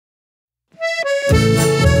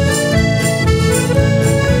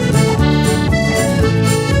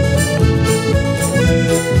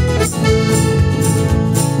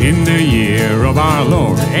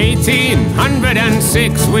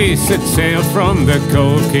1806 we set sail from the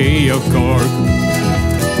cold Quay of Cork.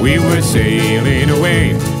 We were sailing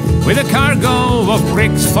away with a cargo of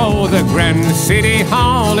bricks for the Grand City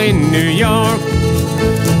Hall in New York.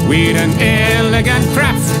 With an elegant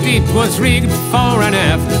craft, it was rigged fore and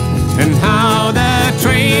aft, and how the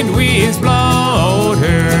trade winds blowed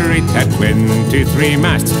her. It had 23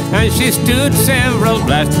 masts, and she stood several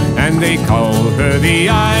blasts, and they called her the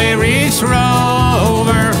Irish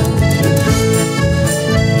Rover.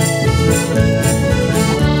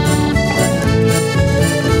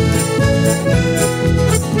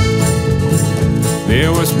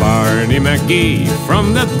 There was Barney McGee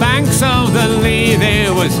from the banks of the Lee.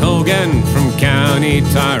 There was Hogan from County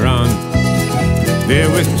Tyrone. There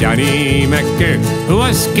was Johnny McGurk, who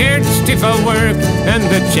was scared stiff of work, and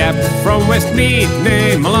the chap from Westmeath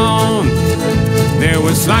named Malone. There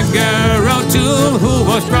was Slugger O'Toole, who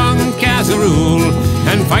was drunk as a rule,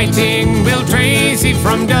 and Fighting Bill Tracy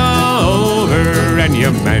from Dover, and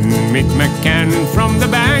your man Mick McCann from the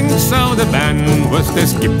banks. So the band was the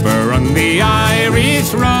skipper on the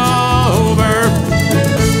Irish Rover.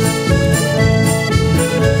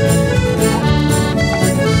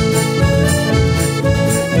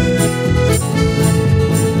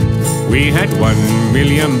 We had 1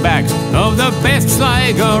 million bags of the best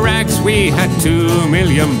Sligo rags. We had 2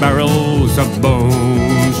 million barrels of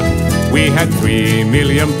bones. We had 3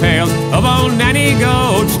 million pails of old nanny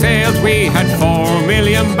goat's tails. We had 4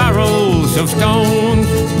 million barrels of stones.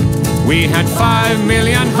 We had 5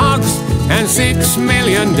 million hogs and 6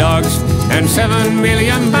 million dogs, and 7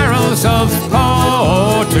 million barrels of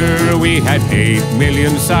porter. We had 8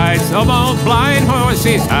 million sides of old blind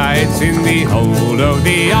horses' hides in the hold of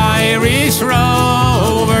the Irish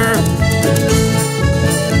Rover.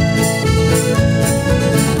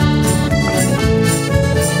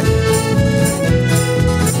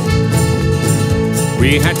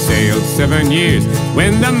 We had sailed 7 years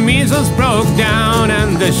when the measles broke down,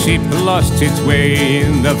 and the ship lost its way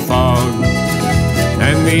in the fog,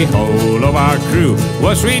 and the whole of our crew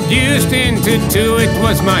was reduced into two. It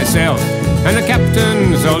was myself and the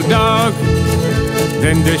captain's old dog.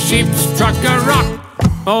 Then the ship struck a rock,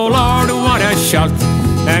 oh Lord, what a shock,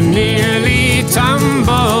 and nearly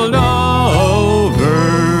tumbled over.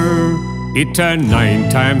 It turned 9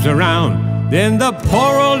 times around, then the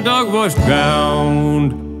poor old dog was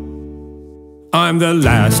drowned. I'm the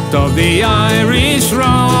last of the Irish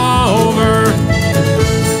Rover.